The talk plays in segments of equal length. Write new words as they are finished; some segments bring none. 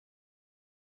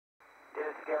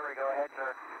go ahead,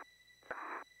 sir.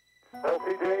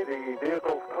 LPJ, the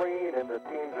vehicle's clean and the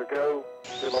teams are go.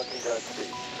 Good luck and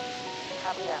Godspeed.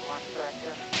 Copy that, launch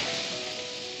director.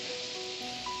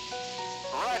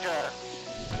 Roger.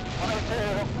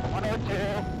 102,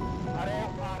 auto.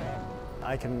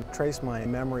 I can trace my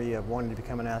memory of wanting to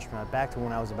become an astronaut back to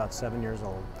when I was about 7 years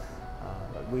old.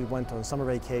 We went on a summer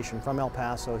vacation from El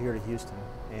Paso here to Houston,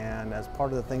 and as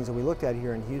part of the things that we looked at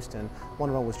here in Houston, one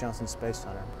of them was Johnson Space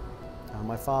Center.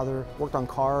 My father worked on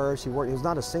cars. There was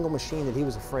not a single machine that he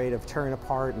was afraid of tearing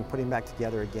apart and putting back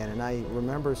together again, and I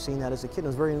remember seeing that as a kid. It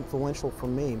was very influential for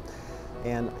me,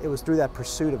 and it was through that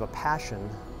pursuit of a passion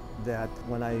that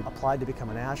when I applied to become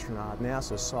an astronaut,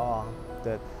 NASA saw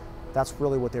that that's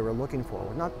really what they were looking for.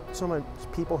 Not so much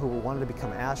people who wanted to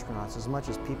become astronauts as much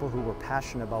as people who were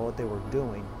passionate about what they were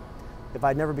doing. If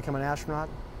I'd never become an astronaut,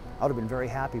 I would have been very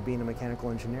happy being a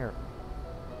mechanical engineer.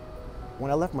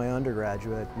 When I left my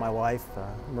undergraduate, my wife,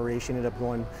 Marie, she ended up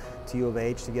going to U of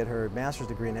H to get her master's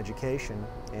degree in education,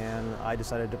 and I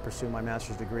decided to pursue my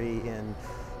master's degree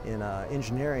in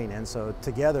engineering, and so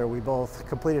together we both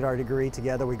completed our degree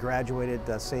together. We graduated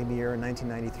the same year in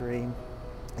 1993.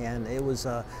 And it was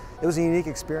a unique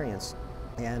experience.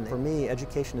 And for me,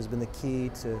 education has been the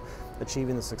key to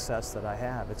achieving the success that I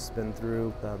have. It's been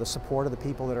through the support of the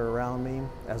people that are around me,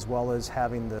 as well as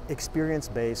having the experience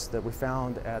base that we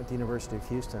found at the University of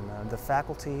Houston. The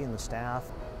faculty and the staff,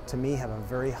 to me, have a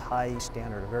very high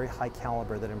standard, a very high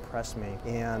caliber that impressed me.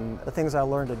 And the things I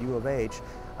learned at U of H,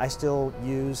 I still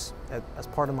use as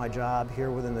part of my job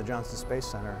here within the Johnson Space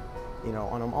Center, you know,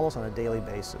 almost on a daily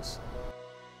basis.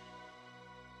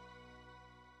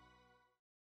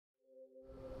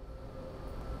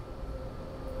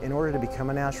 In order to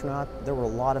become an astronaut, there were a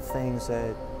lot of things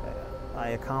that I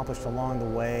accomplished along the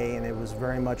way, and it was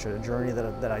very much a journey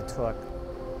that I took.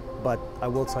 But I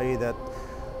will tell you that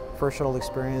first shuttle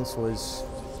experience was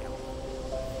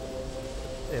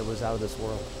out of this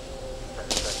world.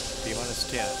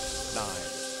 T-minus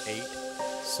 10, 9, 8,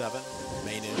 7,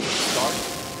 main engine start,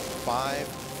 5,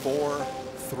 4,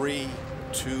 3,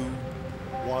 2,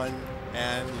 1,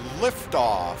 and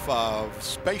liftoff of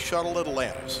Space Shuttle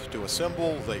Atlantis to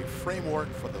assemble the framework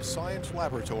for the science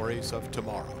laboratories of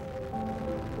tomorrow.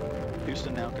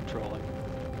 Houston now controlling.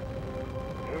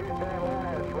 Houston,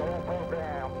 Atlantis, roll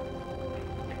program.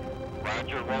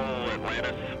 Roger, roll,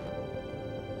 Atlantis.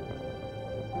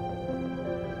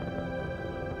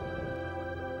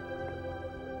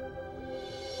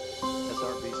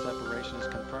 SRB separation is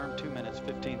confirmed 2 minutes,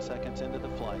 15 seconds into the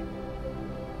flight.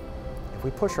 If we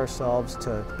push ourselves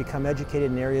to become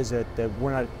educated in areas that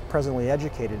we're not presently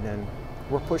educated in,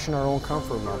 we're pushing our own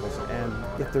comfort levels.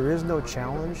 And if there is no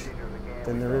challenge,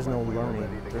 then there is no learning.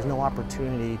 There's no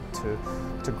opportunity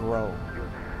to grow.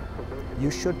 You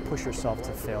should push yourself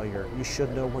to failure. You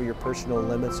should know where your personal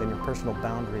limits and your personal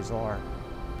boundaries are.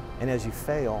 And as you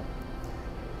fail,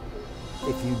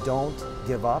 if you don't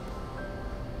give up,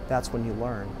 that's when you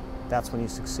learn. That's when you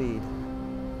succeed.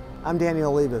 I'm Danny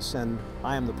Olivas, and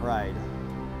I am the pride.